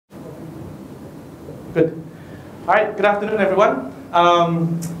Good. All right, good afternoon, everyone.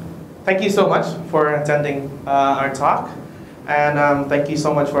 Thank you so much for attending our talk. And thank you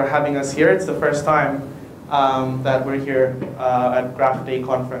so much for having us here. It's the first time that we're here at GRAKN.AI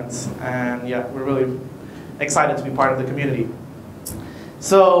conference. And yeah, we're really excited to be part of the community.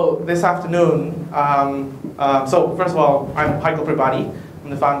 So this afternoon, so first of all, I'm Haikal Pribadi. I'm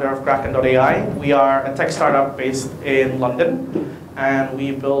the founder of GRAKN.AI. We are a tech startup based in London, and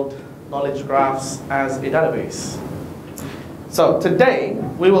we build knowledge graphs as a database. So today,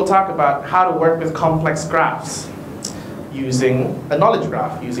 we will talk about how to work with complex graphs using a knowledge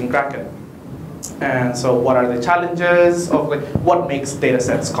graph, using GRAKN. And so what are the challenges of what makes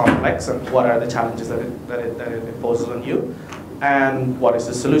datasets complex, and what are the challenges that it imposes on you, and what is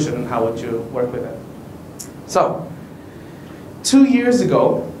the solution and how would you work with it. So 2 years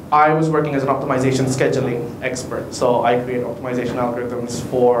ago, I was working as an optimization scheduling expert. So I create optimization algorithms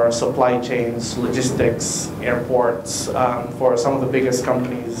for supply chains, logistics, airports, for some of the biggest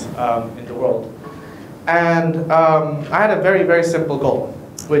companies in the world. And I had a very, very simple goal,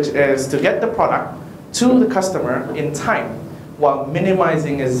 which is to get the product to the customer in time while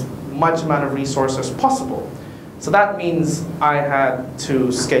minimizing as much amount of resource as possible. So that means I had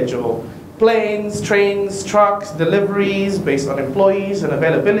to schedule planes, trains, trucks, deliveries based on employees and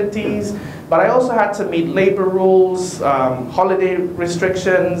availabilities. But I also had to meet labor rules, holiday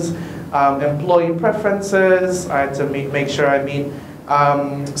restrictions, employee preferences. I had to make sure I meet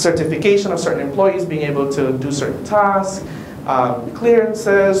certification of certain employees being able to do certain tasks,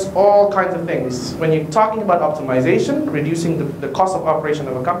 clearances, all kinds of things. When you're talking about optimization, reducing the cost of operation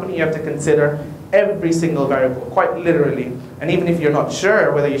of a company, you have to consider every single variable, quite literally. And even if you're not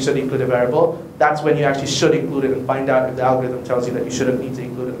sure whether you should include a variable, that's when you actually should include it and find out if the algorithm tells you that you shouldn't need to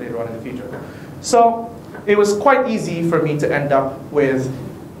include it later on in the future. So it was quite easy for me to end up with,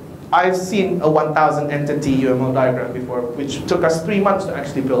 I've seen a 1,000 entity UML diagram before, which took us 3 months to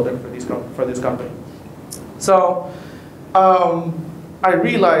actually build it for this company. So I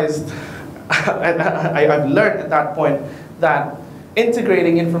realized, and I've learned at that point, that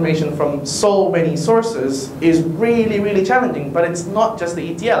integrating information from so many sources is really, really challenging. But it's not just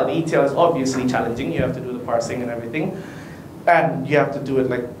the ETL. The ETL is obviously challenging. You have to do the parsing and everything. And you have to do it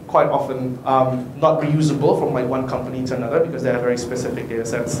quite often not reusable from one company to another because they have very specific data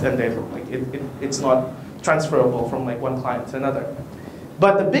sets, and it's not transferable from one client to another.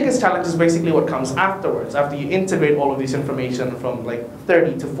 But the biggest challenge is basically what comes afterwards, after you integrate all of this information from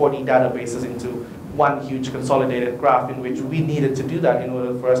 30 to 40 databases into one huge consolidated graph, in which we needed to do that in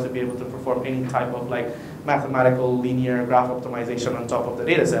order for us to be able to perform any type of mathematical linear graph optimization on top of the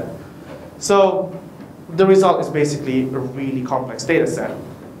data set. So the result is basically a really complex data set.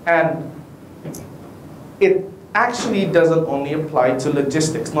 And it actually doesn't only apply to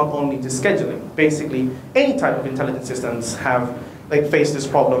logistics, not only to scheduling. Basically, any type of intelligent systems have face this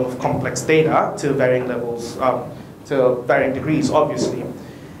problem of complex data to varying levels, to varying degrees, obviously.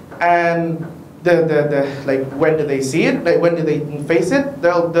 And when do they see it? When do they face it?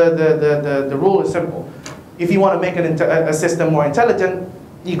 The rule is simple. If you want to make a system more intelligent,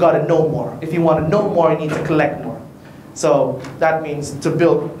 you got to know more. If you want to know more, you need to collect more. So that means to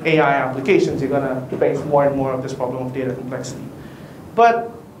build AI applications, you're going to face more and more of this problem of data complexity. But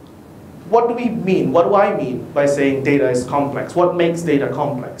what do we mean? What do I mean by saying data is complex? What makes data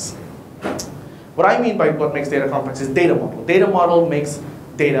complex? What I mean by what makes data complex is data model. Data model makes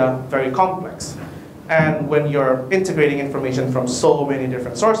data very complex. And when you're integrating information from so many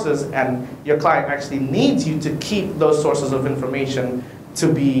different sources, and your client actually needs you to keep those sources of information to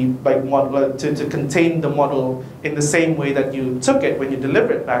be to contain the model in the same way that you took it when you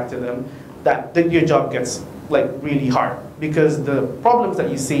deliver it back to them, that your job gets really hard, because the problems that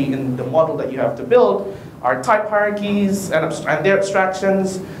you see in the model that you have to build are type hierarchies and their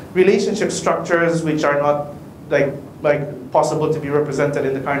abstractions, relationship structures which are not possible to be represented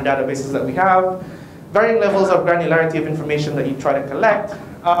in the current databases that we have, varying levels of granularity of information that you try to collect,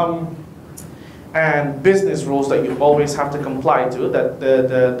 and business rules that you always have to comply to, that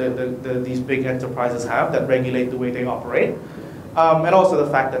these big enterprises have, that regulate the way they operate. And also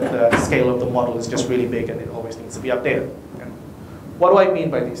the fact that the scale of the model is just really big and it always needs to be updated. Okay. What do I mean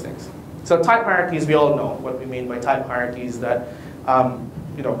by these things? So type hierarchies, we all know what we mean by type hierarchies, that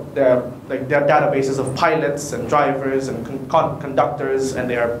they're databases of pilots and drivers and conductors, and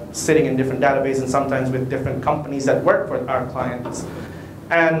they are sitting in different databases and sometimes with different companies that work for our clients.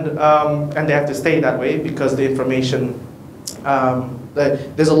 And they have to stay that way because the information,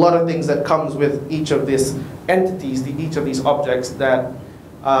 there's a lot of things that comes with each of these entities, each of these objects that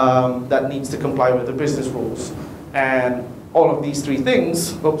needs to comply with the business rules. And all of these three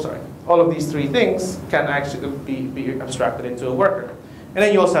things, All of these three things can actually be abstracted into a worker. And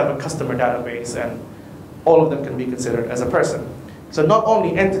then you also have a customer database, and all of them can be considered as a person. So not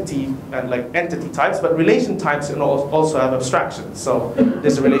only entity and like entity types, but relation types can also have abstractions. So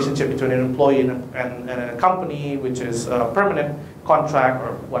there's a relationship between an employee and a company, which is a permanent contract,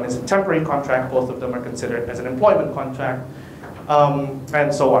 or one is a temporary contract. Both of them are considered as an employment contract,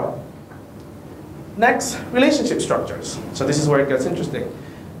 and so on. Next, relationship structures. So this is where it gets interesting.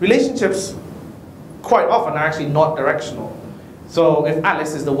 Relationships quite often are actually not directional. So if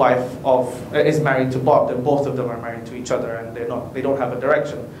Alice is the wife is married to Bob, then both of them are married to each other, and they don't have a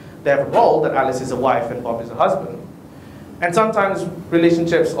direction. They have a role that Alice is a wife and Bob is a husband. And sometimes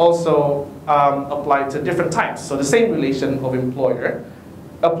relationships also apply to different types. So the same relation of employer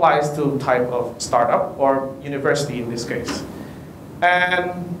applies to type of startup or university in this case.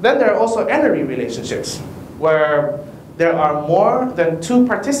 And then there are also entity relationships, where there are more than two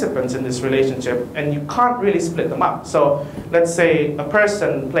participants in this relationship, and you can't really split them up. So let's say a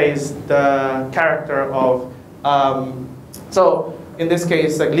person plays the character of, so in this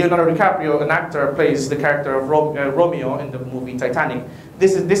case, like Leonardo DiCaprio, an actor, plays the character of Romeo in the movie Titanic.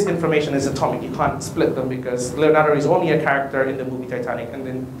 This information is atomic. You can't split them because Leonardo is only a character in the movie Titanic, and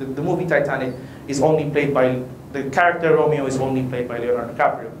then the movie Titanic is only played by, the character Romeo is only played by Leonardo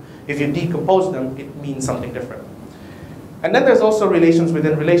DiCaprio. If you decompose them, it means something different. And then there's also relations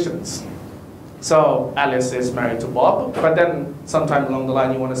within relations. So Alice is married to Bob, but then sometime along the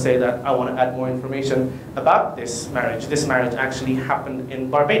line you want to say that I want to add more information about this marriage. This marriage actually happened in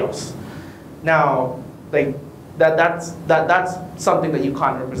Barbados. Now, like that's something that you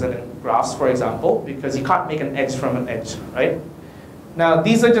can't represent in graphs, for example, because you can't make an edge from an edge, right? Now,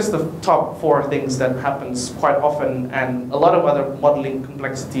 these are just the top 4 things that happens quite often, and a lot of other modeling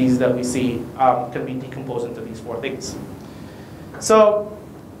complexities that we see can be decomposed into these 4 things. So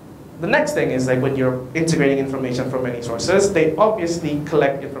the next thing is like when you're integrating information from many sources, they obviously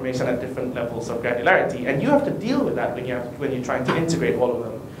collect information at different levels of granularity, and you have to deal with that when you're trying to integrate all of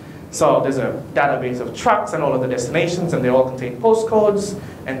them. So there's a database of trucks and all of the destinations, and they all contain postcodes,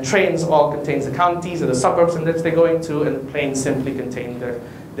 and trains all contains the counties or the suburbs in which they're going to, and planes simply contain the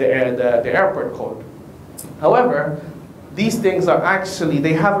airport code. However, these things are actually,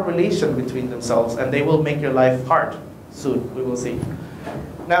 they have a relation between themselves, and they will make your life hard. Soon, we will see.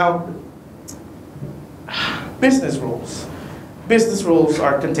 Now, business rules. Business rules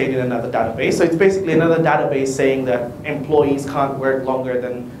are contained in another database. So it's basically another database saying that employees can't work longer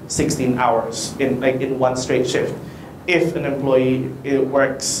than 16 hours in one straight shift. If an employee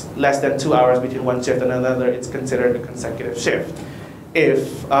works less than 2 hours between one shift and another, it's considered a consecutive shift.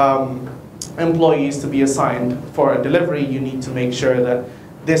 If employees to be assigned for a delivery, you need to make sure that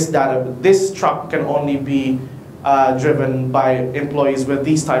this truck can only be driven by employees with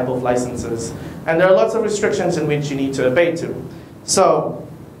these type of licenses. And there are lots of restrictions in which you need to obey to. So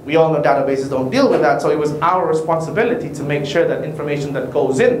we all know databases don't deal with that, so it was our responsibility to make sure that information that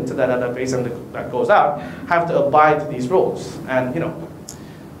goes into that database and that goes out have to abide to these rules. And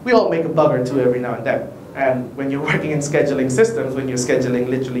we all make a bug or two every now and then. And when you're working in scheduling systems, when you're scheduling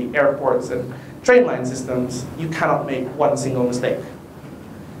literally airports and train line systems, you cannot make one single mistake.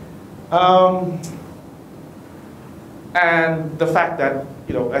 And the fact that,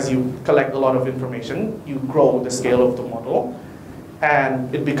 as you collect a lot of information, you grow the scale of the model,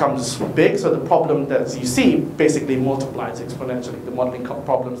 and it becomes big, so the problem that you see basically multiplies exponentially, the modeling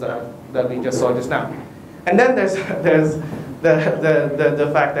problems that we just saw just now. And then there's the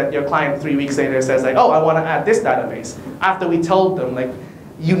fact that your client 3 weeks later says like, oh, I want to add this database. After we told them like,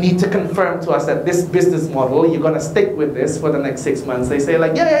 you need to confirm to us that this business model, you're going to stick with this for the next 6 months. They say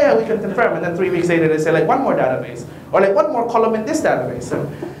like, yeah, we can confirm. And then 3 weeks later, they say like, one more database. Or like, one more column in this database. So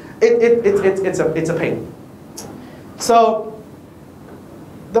it's a pain. So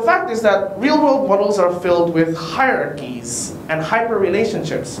the fact is that real-world models are filled with hierarchies and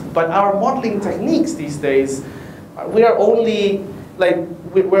hyper-relationships. But our modeling techniques these days, we are only like,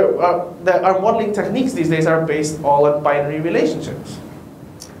 our modeling techniques these days are based all on binary relationships.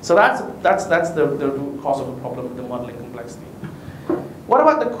 So that's the root cause of the problem with the modeling complexity. What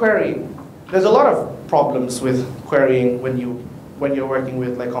about the querying? There's a lot of problems with querying when you're working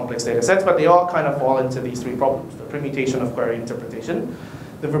with like complex data sets, but they all kind of fall into these 3 problems: the permutation of query interpretation,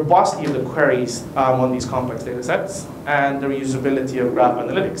 the verbosity of the queries on these complex data sets, and the reusability of graph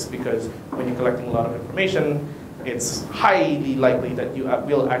analytics, because when you're collecting a lot of information, it's highly likely that you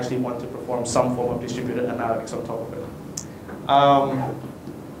will actually want to perform some form of distributed analytics on top of it.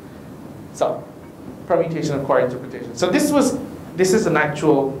 So, permutation of query interpretation. So this is an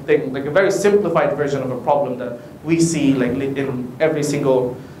actual thing, like a very simplified version of a problem that we see like in every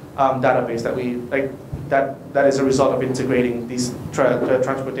single database that we that is a result of integrating these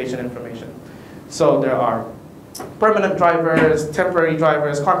transportation information. So there are permanent drivers, temporary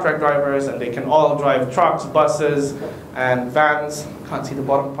drivers, contract drivers, and they can all drive trucks, buses, and vans. Can't see the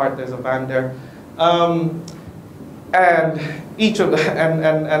bottom part, there's a van there. And each of the,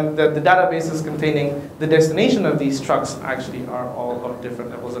 the databases containing the destination of these trucks actually are all of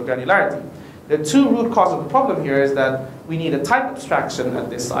different levels of granularity. The two root causes of the problem here is that we need a type abstraction at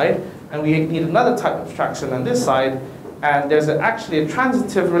this side, and we need another type abstraction on this side, and there's actually a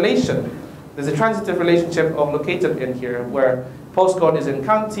transitive relation. There's a transitive relationship of located in here where postcode is in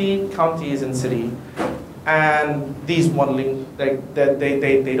county, county is in city, and these modeling, they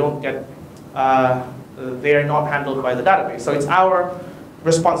don't get, they are not handled by the database. So it's our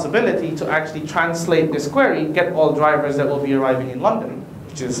responsibility to actually translate this query, get all drivers that will be arriving in London,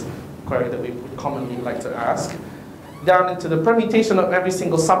 which is a query that we would commonly like to ask, down into the permutation of every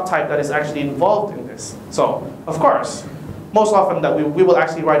single subtype that is actually involved in this. So, of course, most often that we will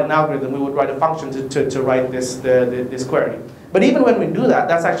actually write an algorithm, we would write a function to write this query. But even when we do that,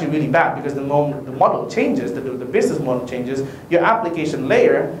 that's actually really bad because the moment the model changes, the business model changes, your application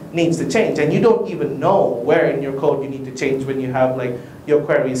layer needs to change. And you don't even know where in your code you need to change when you have like your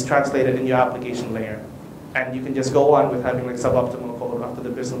queries translated in your application layer. And you can just go on with having like suboptimal code after the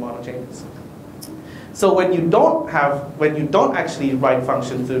business model changes. So when you don't actually write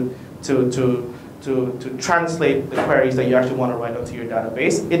functions to translate the queries that you actually want to write onto your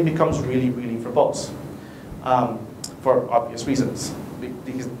database, it becomes really, really verbose. For obvious reasons,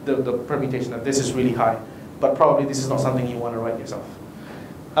 because the permutation of this is really high, but probably this is not something you want to write yourself.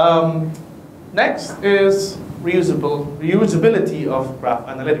 Next is reusability of graph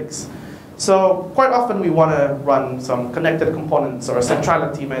analytics. So quite often we want to run some connected components or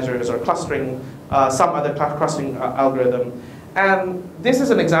centrality measures or clustering, some other clustering algorithm. And this is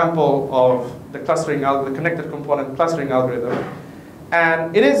an example of the connected component clustering algorithm.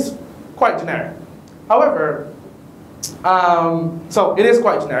 And it is quite generic. However, so it is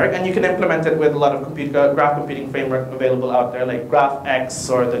quite generic, and you can implement it with a lot of graph computing framework available out there, like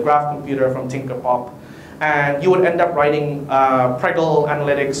GraphX or the Graph Computer from Tinkerpop. And you would end up writing Pregel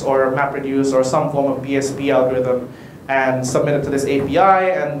analytics or MapReduce or some form of BSP algorithm and submit it to this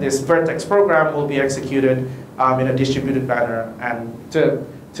API, and this Vertex program will be executed in a distributed manner and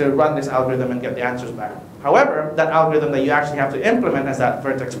to run this algorithm and get the answers back. However, that algorithm that you actually have to implement as that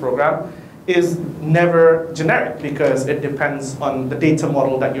Vertex program is never generic because it depends on the data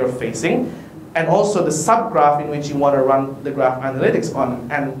model that you're facing and also the subgraph in which you want to run the graph analytics on.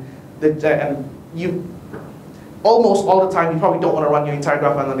 And you almost all the time you probably don't want to run your entire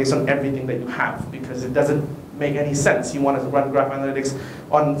graph analytics on everything that you have because it doesn't make any sense. You want to run graph analytics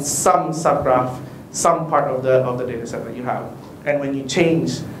on some subgraph, some part of the data set that you have. And when you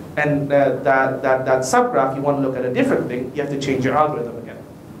change and that subgraph, you want to look at a different thing, you have to change your algorithm again.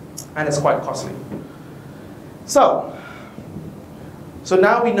 And it's quite costly. So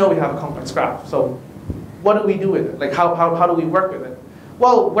now we know we have a complex graph. So what do we do with it? Like how do we work with it?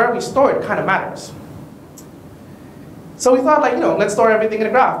 Well, where we store it kind of matters. So we thought, like, let's store everything in a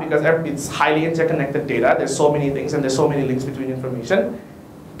graph because it's highly interconnected data. There's so many things and there's so many links between information.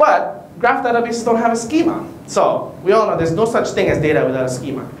 But graph databases don't have a schema. So we all know there's no such thing as data without a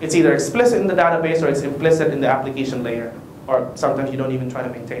schema. It's either explicit in the database or it's implicit in the application layer. Or sometimes you don't even try to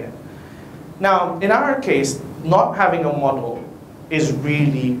maintain it. Now, in our case, not having a model is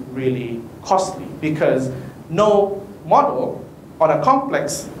really, really costly because no model on a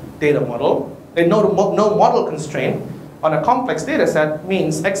complex data model, and no model constraint on a complex data set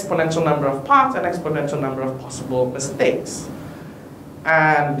means exponential number of paths and exponential number of possible mistakes.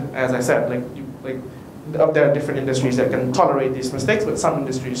 And as I said, there are different industries that can tolerate these mistakes, but some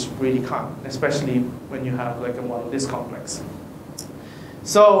industries really can't, especially when you have like a model this complex.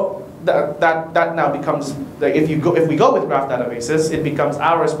 So that now becomes, if we go with graph databases, it becomes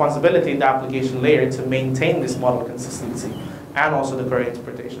our responsibility in the application layer to maintain this model consistency and also the query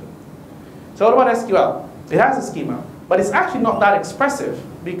interpretation. So what about SQL? It has a schema, but it's actually not that expressive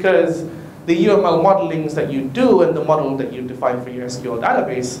because the UML modelings that you do and the model that you define for your SQL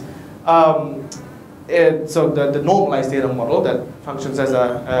database, so the normalized data model that functions as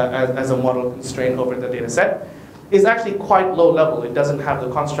a model constraint over the data set is actually quite low level. It doesn't have the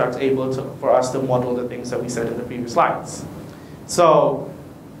constructs able for us to model the things that we said in the previous slides. So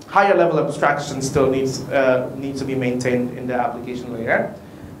higher level abstraction still needs to be maintained in the application layer.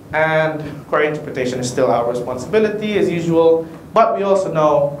 And query interpretation is still our responsibility as usual. But we also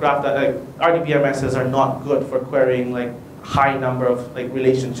know RDBMSs are not good for querying like high number of like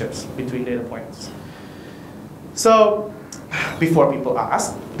relationships between data points. So before people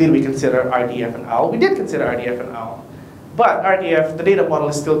ask, did we consider RDF and OWL? We did consider RDF and OWL. But RDF, the data model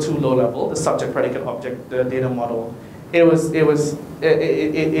is still too low level, the subject, predicate, object, the data model. It's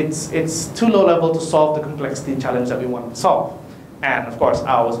too low level to solve the complexity challenge that we want to solve. And of course,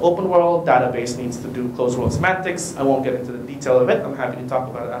 OWL is open world, database needs to do closed world semantics. I won't get into the detail of it. I'm happy to talk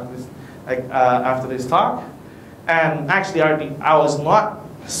about it after this talk. And actually, OWL is not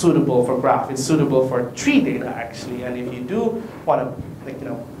suitable for graph. It's suitable for tree data, actually. And if you do want to,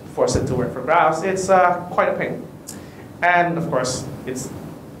 force it to work for graphs, it's quite a pain. And of course, it's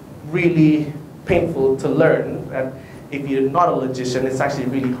really painful to learn that if you're not a logician, it's actually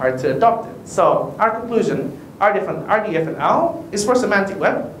really hard to adopt it. So our conclusion, RDF and OWL is for semantic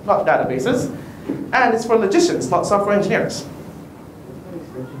web, not databases. And it's for logicians, not software engineers.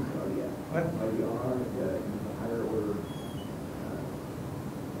 What?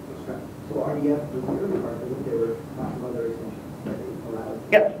 So RDF was the early part, but they were talking about their extensions that they allowed.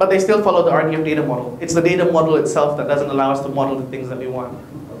 Yeah, but they still follow the RDF data model. It's the data model itself that doesn't allow us to model the things that we want.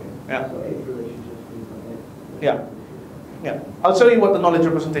 Okay. Yeah. So age relationships, things like that. Yeah. Yeah. I'll show you what the knowledge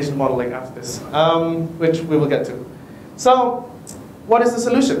representation model like after this, which we will get to. So, what is the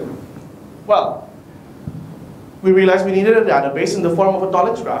solution? Well, we realized we needed a database in the form of a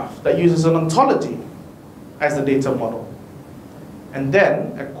knowledge graph that uses an ontology as the data model. And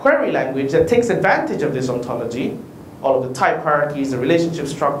then a query language that takes advantage of this ontology, all of the type hierarchies, the relationship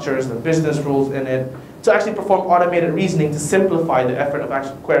structures, the business rules in it, to actually perform automated reasoning to simplify the effort of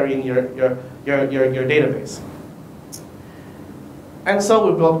actually querying your database. And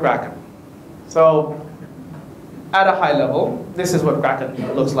so we built GRAKN. So at a high level, this is what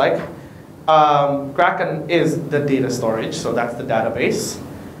GRAKN looks like. GRAKN is the data storage, so that's the database.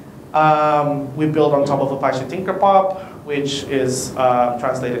 We build on top of Apache Tinkerpop, which is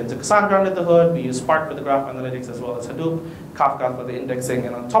translated into Cassandra under the hood. We use Spark for the graph analytics as well as Hadoop, Kafka for the indexing,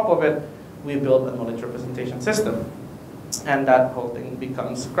 and on top of it, we build a knowledge representation system. And that whole thing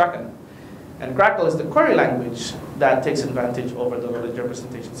becomes GRAKN. And GRAKL is the query language that takes advantage over the knowledge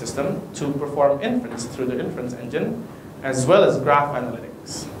representation system to perform inference through the inference engine, as well as graph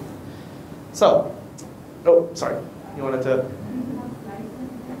analytics. So, oh, sorry, you wanted to?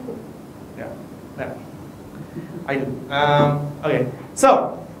 Yeah, I do. Okay,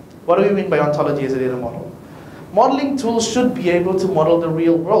 so what do we mean by ontology as a data model? Modeling tools should be able to model the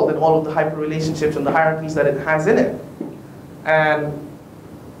real world and all of the hyperrelationships and the hierarchies that it has in it. And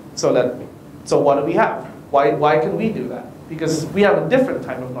so what do we have? Why can we do that? Because we have a different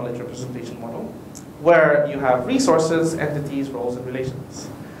type of knowledge representation model where you have resources, entities, roles, and relations.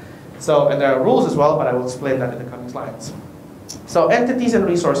 So, and there are rules as well, but I will explain that in the coming slides. So entities and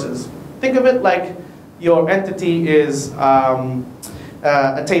resources. Think of it like your entity is a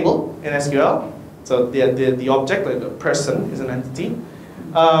table in SQL. So the object, like the person, is an entity.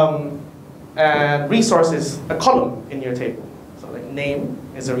 And resource is a column in your table. So like name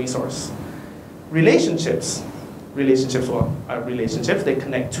is a resource. Relationships are relationships. They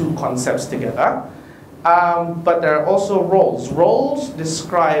connect two concepts together. But there are also roles. Roles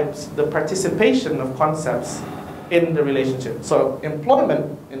describes the participation of concepts in the relationship. So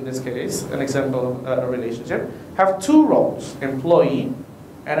employment, in this case, an example of a relationship, have two roles, employee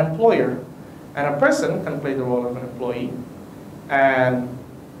and employer. And a person can play the role of an employee. And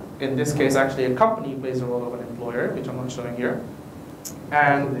in this case, actually, a company plays the role of an employer, which I'm not showing here.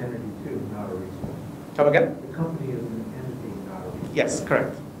 And an entity too, not a resource. Come again? The company is an entity, not a resource. Yes,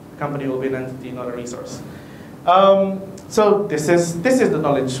 correct. The company will be an entity, not a resource. So this is the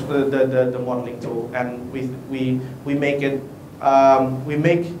knowledge, the modeling tool, and we make it.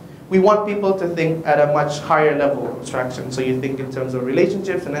 We want people to think at a much higher level of abstraction. So you think in terms of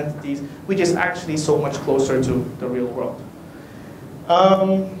relationships and entities, which is actually so much closer to the real world.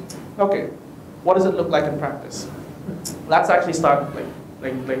 Okay, what does it look like in practice? Let's actually start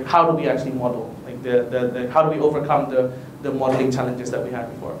like how do we actually model? Like how do we overcome the modeling challenges that we had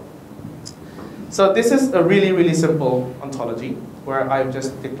before? So this is a really, really simple ontology where I've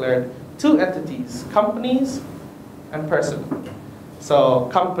just declared two entities, companies and person. So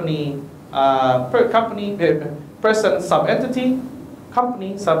company, person sub-entity,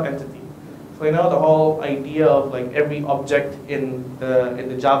 company sub-entity. So you know the whole idea of like every object in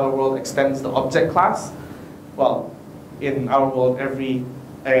the Java world extends the object class. Well, in our world, every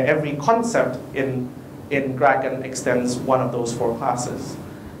concept in GRAKN extends one of those four classes.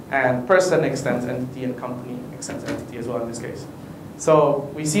 And person extends entity and company extends entity as well in this case. So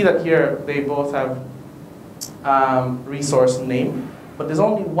we see that here they both have resource name, but there's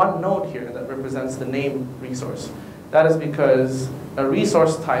only one node here that represents the name resource. That is because a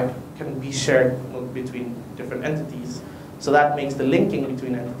resource type can be shared between different entities. So that makes the linking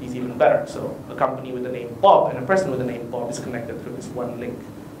between entities even better. So a company with the name Bob and a person with the name Bob is connected through this one link,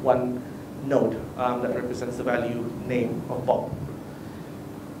 one node that represents the value name of Bob.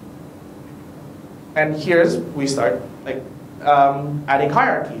 And here's we start like adding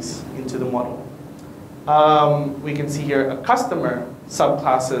hierarchies into the model. We can see here a customer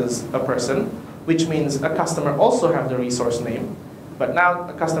subclasses a person, which means a customer also have the resource name, but now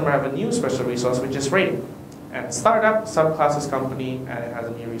a customer have a new special resource which is rating. And startup subclasses company, and it has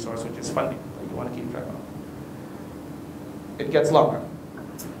a new resource which is funding that you want to keep track of. It gets longer.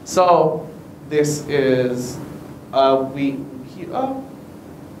 So this is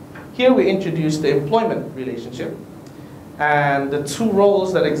here we introduce the employment relationship and the two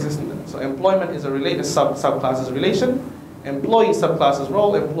roles that exist in them. So employment is a related subclasses relation, employee subclasses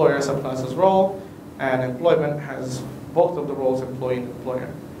role, employer subclasses role, and employment has both of the roles, employee and employer.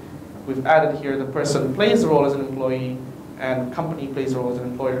 We've added here the person plays the role as an employee and company plays the role as an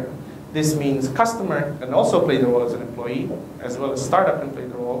employer. This means customer can also play the role as an employee, as well as startup can play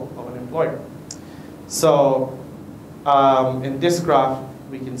the role of an employer. So in this graph,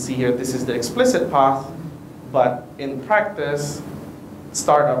 we can see here this is the explicit path, but in practice,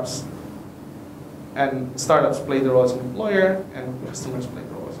 startups play the role as an employer and customers play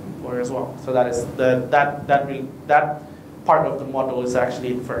the role as an employer as well. So that is that part of the model is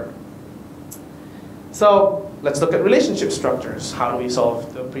actually inferred. So let's look at relationship structures. How do we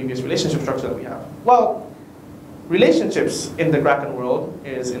solve the previous relationship structure that we have? Well, relationships in the GRAKN world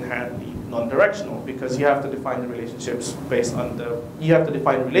is inherently non-directional because you have to define the relationships based on you have to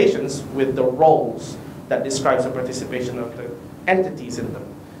define relations with the roles that describes the participation of the entities in them.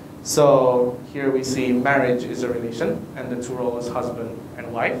 So here we see marriage is a relation and the two roles husband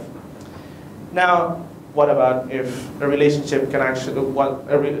and wife. Now, what about if a relationship can actually,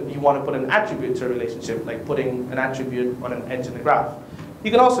 you want to put an attribute to a relationship, like putting an attribute on an edge in the graph?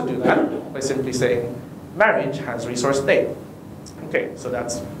 You can also do that by simply saying, marriage has resource date. Okay, so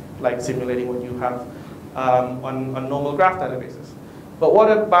that's like simulating what you have on normal graph databases. But what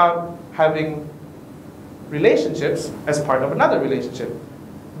about having relationships as part of another relationship?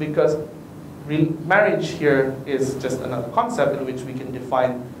 Because marriage here is just another concept in which we can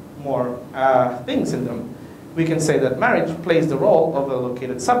define more things in them. We can say that marriage plays the role of a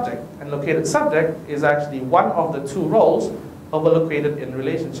located subject, and located subject is actually one of the two roles of a located in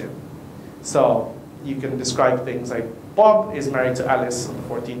relationship. So you can describe things like Bob is married to Alice on the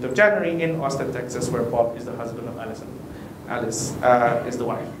 14th of January in Austin, Texas, where Bob is the husband of Alice and Alice is the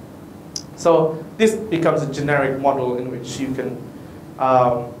wife. So this becomes a generic model in which you can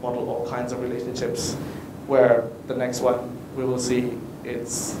model all kinds of relationships, where the next one we will see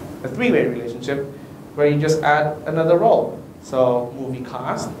it's a three-way relationship where you just add another role. So movie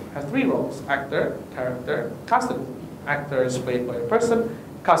cast has three roles: actor, character, casted movie. Actor is played by a person,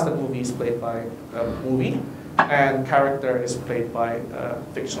 casted movie is played by a movie, and character is played by a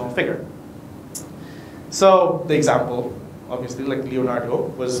fictional figure. So the example, obviously, like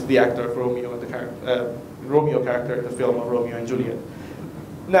Leonardo was the actor of Romeo, and Romeo character in the film of Romeo and Juliet.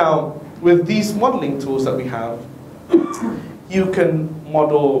 Now, with these modeling tools that we have, you can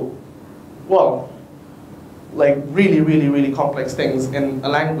model, well, like really complex things in a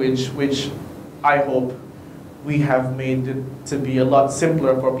language which I hope we have made it to be a lot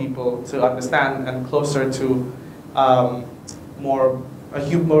simpler for people to understand and closer to a more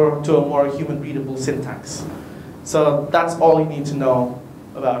human readable syntax. So that's all you need to know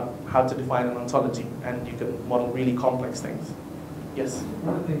about how to define an ontology, and you can model really complex things. Yes?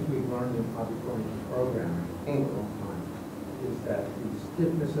 One of the things we've learned in object-oriented programming for a long time is that the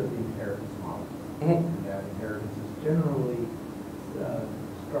stiffness of the inheritance model, and that inheritance is generally a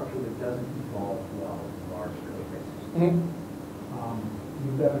structure that doesn't evolve well in large code bases.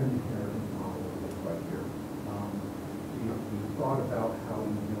 You've got an inheritance model that looks right here. You thought about how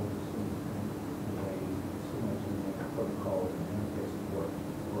you build this in a way similar to the protocol and interface for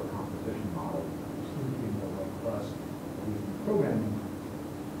a composition model. It seems to be more robust programming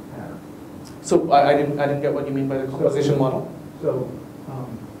pattern. So I didn't get what you mean by the composition model. So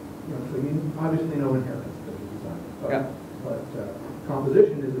so you obviously know inheritance because you designed it. Yeah. But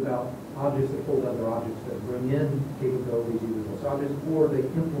composition is about objects that hold other objects that bring in capabilities either those objects or they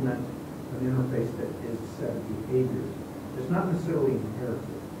implement an interface that is a set of behaviors. It's not necessarily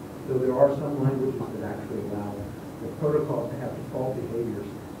inherited, though there are some languages that actually allow the protocols to have default behaviors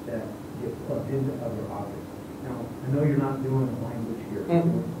that get plugged into other objects. Now, I know you're not doing a language here.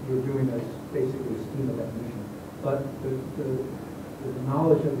 You're doing basically a schema definition. But the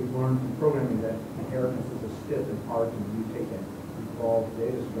knowledge that we've learned from programming that inheritance is a stiff and hard to mutate and evolved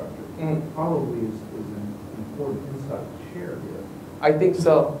data structure probably is an important insight to share here. I think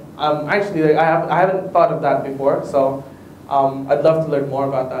so. Actually, I haven't thought of that before, so I'd love to learn more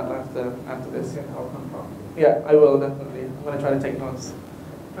about that after this. Okay, I'll come talk to you. Yeah, I will definitely. I'm going to try to take notes.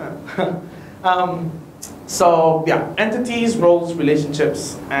 So yeah, entities, roles,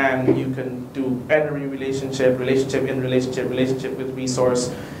 relationships, and you can do binary relationship, relationship in relationship, relationship with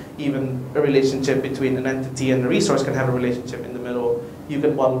resource, even a relationship between an entity and a resource can have a relationship in the middle. You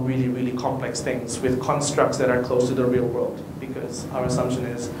can model really, really complex things with constructs that are close to the real world, because our assumption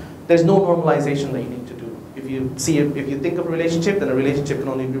is there's no normalization that you need to do. If you think of a relationship, then a relationship can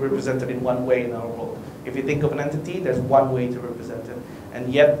only be represented in one way in our world. If you think of an entity, there's one way to represent it.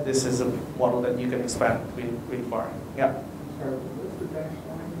 And yet, this is a model that you can expand really, really far. Yeah. Sorry, what's the dash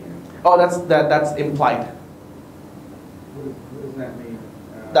line here? Oh, that's implied. What does that mean?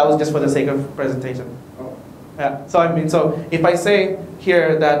 That was just for the sake of presentation. Oh. Yeah. So if I say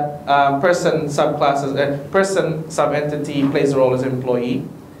here that person subclasses, person subentity plays a role as employee,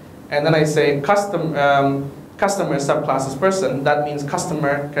 and then I say customer subclasses person, that means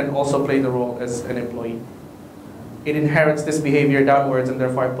customer can also play the role as an employee. It inherits this behavior downwards, and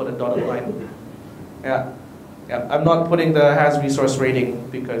therefore I put a dotted line. Yeah. Yeah. I'm not putting the has resource rating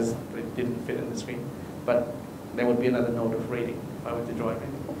because it didn't fit in the screen, but there would be another node of rating if I were to draw it.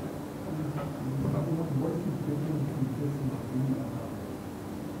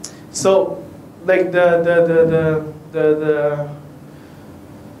 So, like the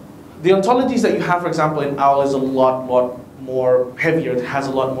ontologies that you have, for example, in OWL is a lot more heavier. It has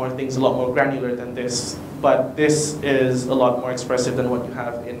a lot more things, a lot more granular than this. But this is a lot more expressive than what you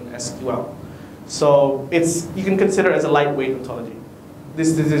have in SQL. So you can consider it as a lightweight ontology.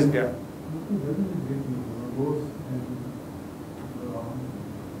 This is yeah.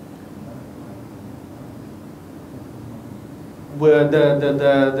 Where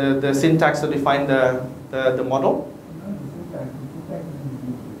the syntax to define the model.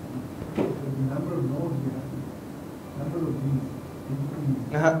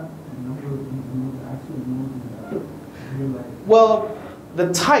 Well,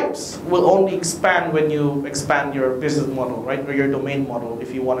 the types will only expand when you expand your business model, right, or your domain model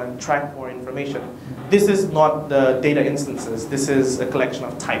if you want to track more information. This is not the data instances. This is a collection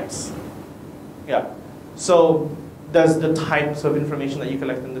of types. Yeah. So does the types of information that you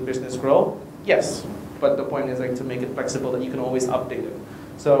collect in the business grow? Yes. But the point is like to make it flexible that you can always update it.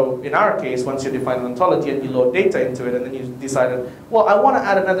 So in our case, once you define an ontology and you load data into it, and then you decided, well, I want to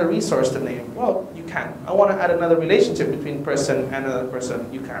add another resource to name. Well, you can. I want to add another relationship between person and another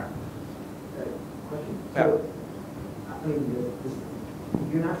person. You can. Question. Yeah. So, I mean,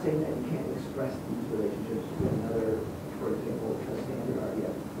 you're not saying that you can't express these relationships with another, for example, a standard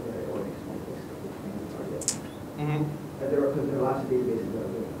RDF or an standard RDF. Mm-hmm. Because there are lots of databases that are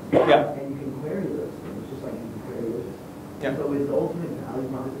doing that. Yeah. And you can query those things, just like you can query images. Yeah. So is the ultimate value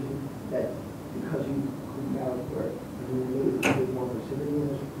proposition that because you now or there's more precision in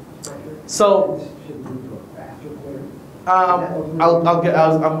this structure, So this should lead to a faster query? I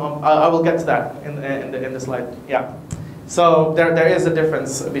will get to that in the slide. Yeah. So there is a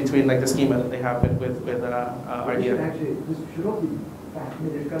difference between like the schema that they have with RDF. Actually, this should all be fast. I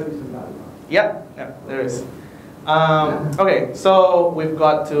mean, there's got to be some value. Yeah, there is. Okay, so we've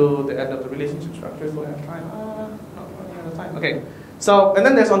got to the end of the relationship structures. Do I have time? Not running out of time. Okay. So, and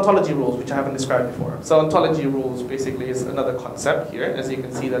then there's ontology rules, which I haven't described before. So ontology rules basically is another concept here. As you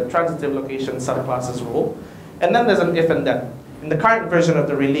can see, the transitive location subclasses rule. And then there's an if and then. In the current version of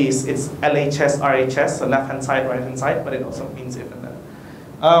the release, it's LHS, RHS, so left-hand side, right-hand side, but it also means if and then.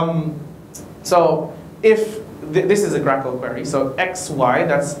 So if this is a GRAKN query, so XY,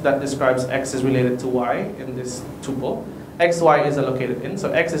 that describes X is related to Y in this tuple. XY is allocated in,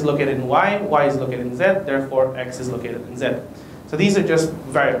 so X is located in Y is located in Z, therefore X is located in Z. So these are just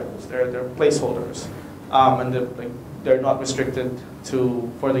variables, they're placeholders. And they're not restricted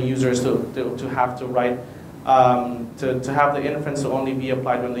for the users to have to write, to have the inference to only be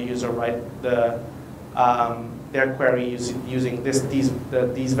applied when the user write their query using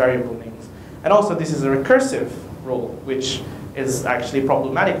these variable names. And also this is a recursive rule, which is actually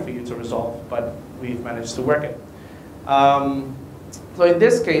problematic for you to resolve, but we've managed to work it. So in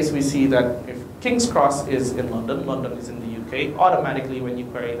this case, we see that if King's Cross is in London, London is in the UK, automatically when you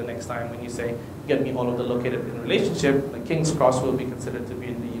query the next time, when you say, get me all of the located in relationship, the King's Cross will be considered to be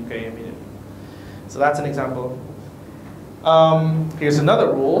in the UK immediately. So that's an example. Here's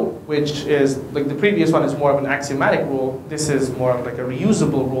another rule, which is, like the previous one is more of an axiomatic rule. This is more of like a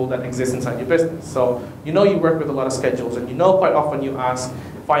reusable rule that exists inside your business. So you know you work with a lot of schedules, and you know quite often you ask,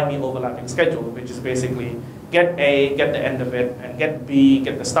 find me overlapping schedule, which is basically get A, get the end of it, and get B,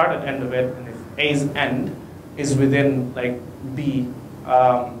 get the start and end of it, and if A's end, is within like B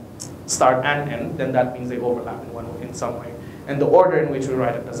start and end, then that means they overlap in some way. And the order in which we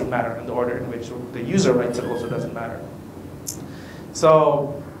write it doesn't matter, and the order in which the user writes it also doesn't matter.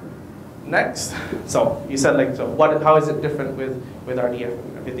 So next, so you said like, so how is it different with RDF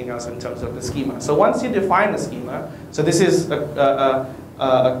and everything else in terms of the schema? So once you define the schema, so this is a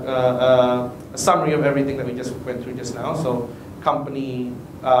summary of everything that we just went through just now. So company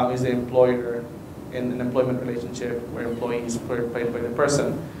is the employer in an employment relationship where employees are paid by the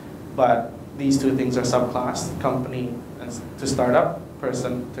person, but these two things are subclassed, company to startup,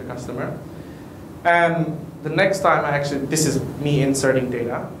 person to customer. And the next time this is me inserting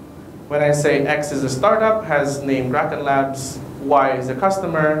data. When I say X is a startup, has name GRAKN Labs, Y is a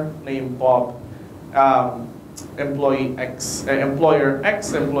customer, name Bob, employee X, employer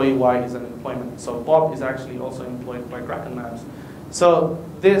X, employee Y is an employment. So Bob is actually also employed by GRAKN Labs. So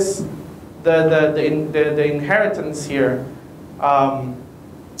this, the inheritance here,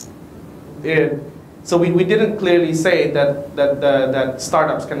 so we didn't clearly say that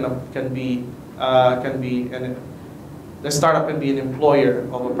startups can be the startup can be an employer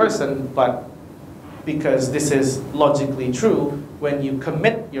of a person, but because this is logically true, when you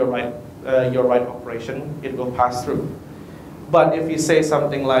commit your write operation, it will pass through. But if you say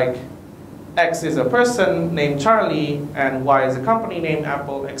something like X is a person named Charlie and Y is a company named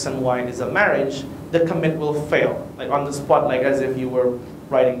Apple, X and Y is a marriage, the commit will fail, like on the spot, like as if you were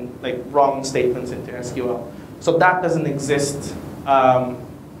writing like wrong statements into SQL. So that doesn't exist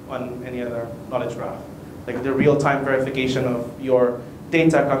on any other knowledge graph. Like the real-time verification of your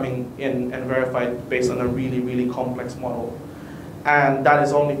data coming in and verified based on a really, really complex model. And that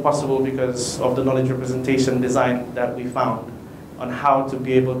is only possible because of the knowledge representation design that we found on how to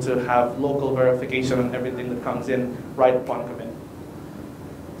be able to have local verification on everything that comes in right upon commit.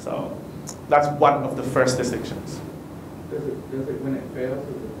 So that's one of the first distinctions. Does it when it fails,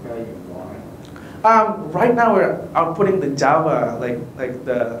 does it tell you why? Right now we're outputting the Java, like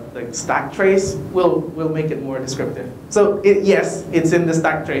the stack trace will make it more descriptive. So yes, it's in the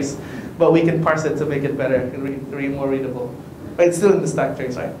stack trace, but we can parse it to make it better and more readable. But it's still in the stack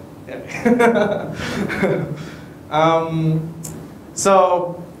trace, right? Yeah.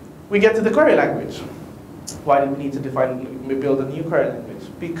 So we get to the query language. Why did we need to build a new query language?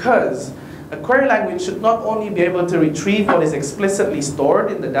 Because a query language should not only be able to retrieve what is explicitly stored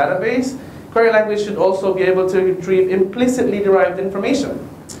in the database, query language should also be able to retrieve implicitly derived information.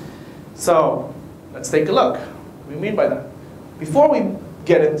 So let's take a look. What do we mean by that? Before we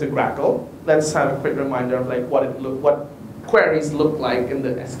get into GRAKL, let's have a quick reminder of like what queries look like in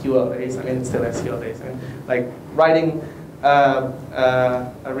the SQL days. I mean, it's still SQL days. And like writing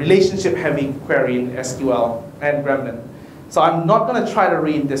a relationship-heavy query in SQL and Gremlin. So I'm not going to try to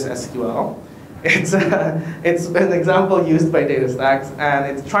read this SQL. It's an example used by DataStax, and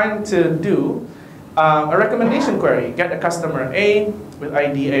it's trying to do a recommendation query. Get a customer A with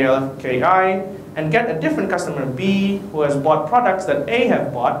ID ALFKI, and get a different customer B who has bought products that A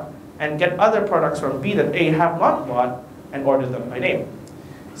have bought, and get other products from B that A have not bought, and order them by name.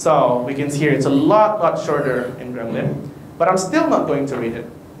 So we can see here it's a lot shorter in Gremlin, but I'm still not going to read it.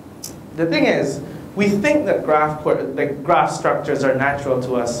 The thing is, we think that graph structures are natural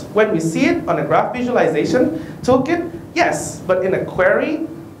to us. When we see it on a graph visualization toolkit, yes, but in a query,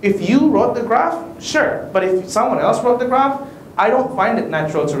 if you wrote the graph, sure. But if someone else wrote the graph, I don't find it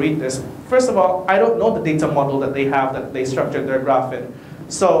natural to read this. First of all, I don't know the data model that they have that they structured their graph in.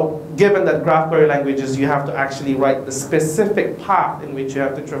 So given that graph query languages, you have to actually write the specific path in which you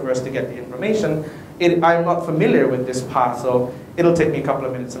have to traverse to get the information, I'm not familiar with this path, so it'll take me a couple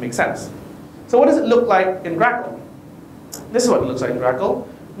of minutes to make sense. So what does it look like in GRAKL? This is what it looks like in GRAKL.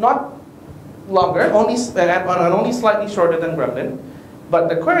 Not longer, only slightly shorter than Gremlin. But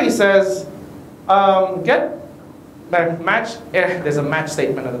the query says, match, there's a match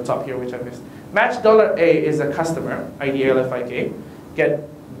statement at the top here, which I missed. Match $A is a customer, ID ALFIK. Get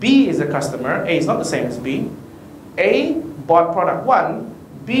B is a customer, A is not the same as B. A bought product 1,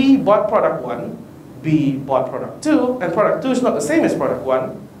 B bought product 1, B bought product 2, and product 2 is not the same as product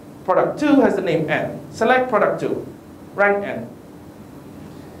 1. Product 2 has the name N. Select product 2, rank N.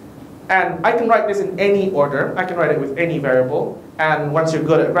 And I can write this in any order. I can write it with any variable. And once you're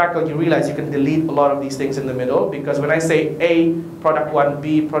good at GRAKL, you realize you can delete a lot of these things in the middle, because when I say A, product 1,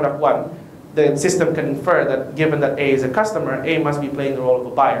 B, product 1, the system can infer that given that A is a customer, A must be playing the role of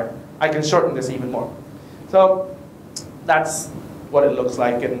a buyer. I can shorten this even more. So that's what it looks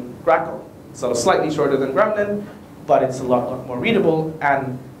like in GRAKL. So slightly shorter than Gremlin, but it's a lot more readable.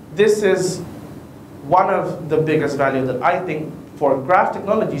 And this is one of the biggest values that I think for graph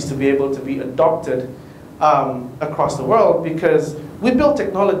technologies to be able to be adopted across the world, because we build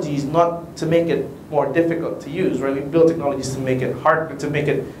technologies not to make it more difficult to use, right? We build technologies to make it hard, to make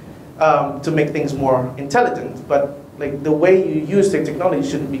things more intelligent. But like the way you use the technology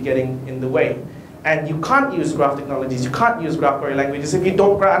shouldn't be getting in the way. And you can't use graph technologies, you can't use graph query languages if you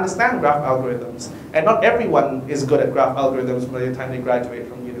don't understand graph algorithms. And not everyone is good at graph algorithms by the time they graduate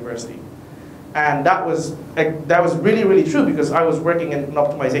from university. And that was really, really true, because I was working in an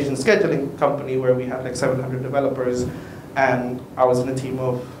optimization scheduling company where we had like 700 developers, and I was in a team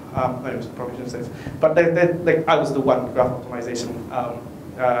of, I probably shouldn't say this, but like I was the one graph optimization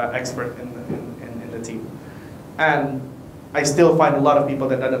expert in the team. And I still find a lot of people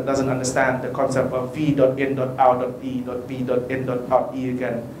that doesn't understand the concept of v.in.out.e.b.in.out.e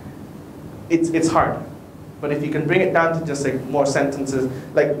again. It's hard. But if you can bring it down to just like more sentences,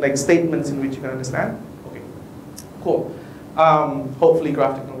 like statements in which you can understand, okay, cool. Hopefully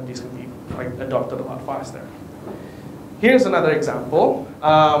graph technologies can be like adopted a lot faster. Here's another example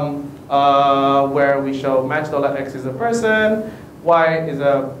where we show match $x is a person, Y is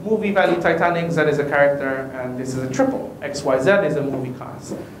a movie value Titanic, Z is a character, and this is a triple. X, Y, Z is a movie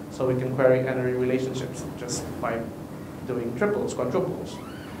cast. So we can query n-ary relationships just by doing triples, quadruples.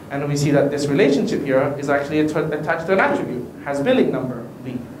 And we see that this relationship here is actually attached to an attribute, has billing number,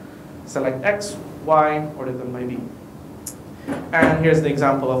 B. Select X, Y, order them by B. And here's the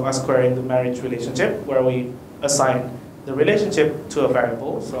example of us querying the marriage relationship, where we assign the relationship to a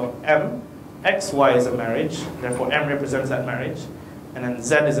variable. So M, X, Y is a marriage, therefore M represents that marriage. And then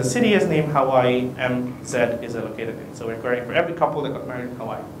Z is a city as named Hawaii, M, Z is a located in. So we're querying for every couple that got married in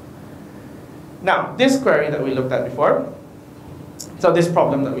Hawaii. Now, this query that we looked at before, so this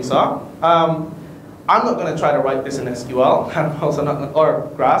problem that we saw, I'm not going to try to write this in SQL, and I'm also not,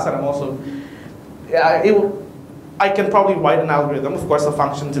 or graphs, and I'm also, I can probably write an algorithm, of course a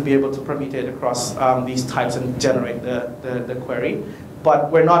function, to be able to permutate across these types and generate the query.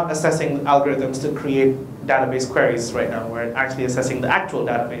 But we're not assessing algorithms to create database queries right now. We're actually assessing the actual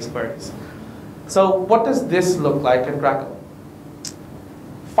database queries. So what does this look like in GRAKN?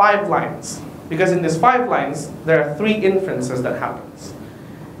 5 lines. Because in these 5 lines, there are 3 inferences that happens.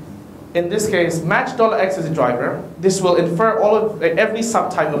 In this case, match $x is a driver. This will infer every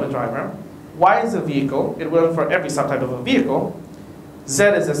subtype of a driver. Y is a vehicle. It will infer every subtype of a vehicle. Z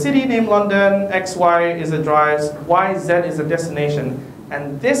is a city named London. X, Y is a drive. Y, Z is a destination.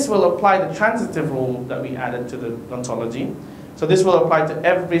 And this will apply the transitive rule that we added to the ontology. So this will apply to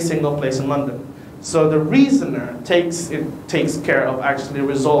every single place in London. So the reasoner takes care of actually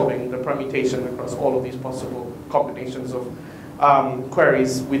resolving the permutation across all of these possible combinations of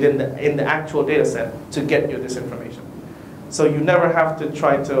queries in the actual data set to get you this information. So you never have to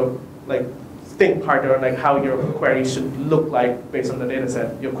try to think harder on how your query should look like based on the data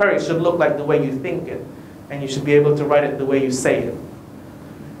set. Your query should look like the way you think it, and you should be able to write it the way you say it.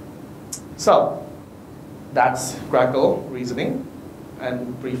 So that's GRAKN reasoning,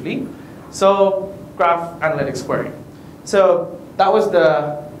 and briefly. So graph analytics query. So that was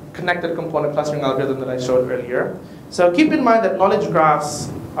the connected component clustering algorithm that I showed earlier. So keep in mind that knowledge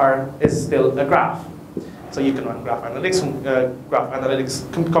graphs is still a graph. So you can run graph analytics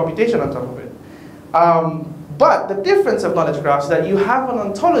computation on top of it. But the difference of knowledge graphs is that you have an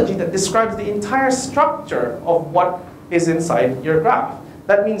ontology that describes the entire structure of what is inside your graph.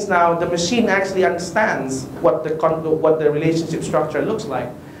 That means now the machine actually understands what the relationship structure looks like.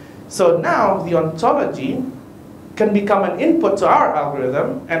 So now the ontology can become an input to our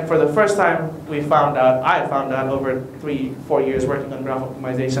algorithm, and for the first time I found out over 3-4 years working on graph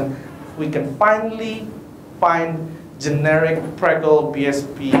optimization, we can finally find generic Pregel,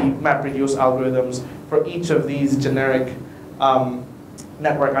 BSP, MapReduce algorithms for each of these generic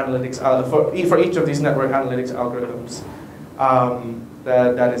network analytics, for each of these network analytics algorithms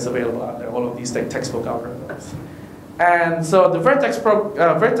that is available out there, all of these textbook algorithms. And so the Vertex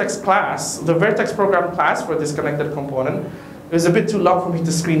program class for this connected component, it was a bit too long for me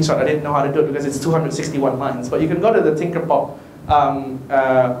to screenshot. I didn't know how to do it because it's 261 lines. But you can go to the Tinkerpop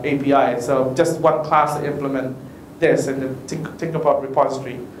API. So just one class to implement this in the Tinkerpop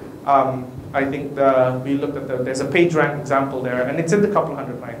repository. I think we looked at there's a PageRank example there, and it's in the couple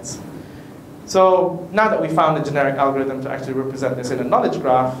hundred lines. So now that we found a generic algorithm to actually represent this in a knowledge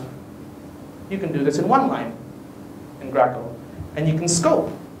graph, you can do this in 1 line in GRAKN. And you can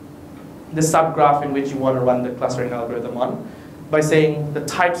scope the subgraph in which you want to run the clustering algorithm on by saying the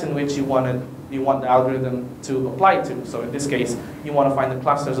types in which you want the algorithm to apply to. So in this case, you want to find the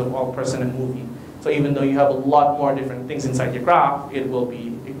clusters of all person and movie. So even though you have a lot more different things inside your graph, it will be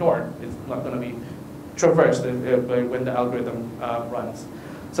ignored. It's not going to be traversed when the algorithm runs.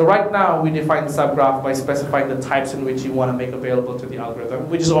 So right now, we define the subgraph by specifying the types in which you want to make available to the algorithm,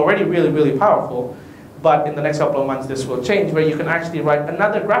 which is already really, really powerful. But in the next couple of months, this will change, where you can actually write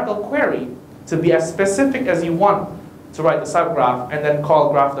another GRAKL query to be as specific as you want to write the subgraph, and then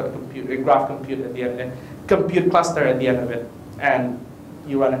call graph.compute, graph compute at the end, compute cluster at the end of it, and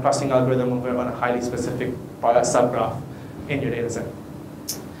you run a clustering algorithm on a highly specific subgraph in your dataset.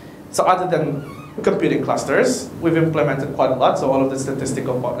 So other than computing clusters, we've implemented quite a lot. So all of the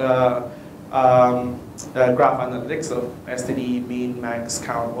statistical graph analytics, so STD, mean, max,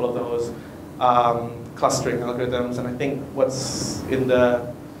 count, all of those clustering algorithms. And I think what's in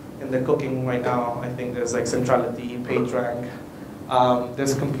the cooking right now, I think there's like centrality, PageRank.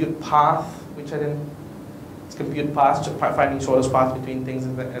 There's compute path, which I didn't. It's compute path, finding shortest path between things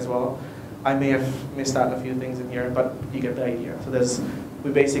as well. I may have missed out a few things in here, but you get the idea. So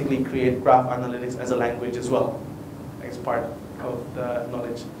we basically create graph analytics as a language as well, as part of the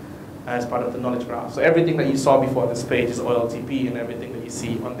knowledge, as part of the knowledge graph. So everything that you saw before this page is OLTP, and everything that you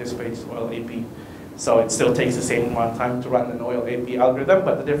see on this page is OLAP. So it still takes the same amount of time to run an OLAP algorithm,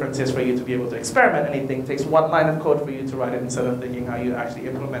 but the difference is for you to be able to experiment anything, it takes one line of code for you to write it instead of thinking how you actually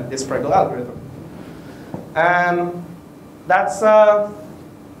implement this particular algorithm. And that's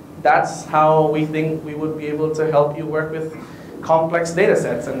how we think we would be able to help you work with complex data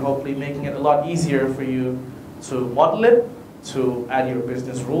sets, and hopefully making it a lot easier for you to model it, to add your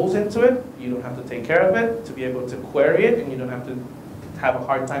business rules into it. You don't have to take care of it, to be able to query it, and you don't have to have a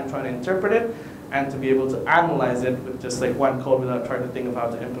hard time trying to interpret it, and to be able to analyze it with just like one code without trying to think of how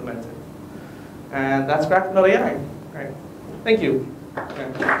to implement it. And that's GRAKN.AI. Right. Thank you.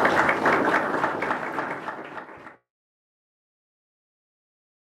 Okay.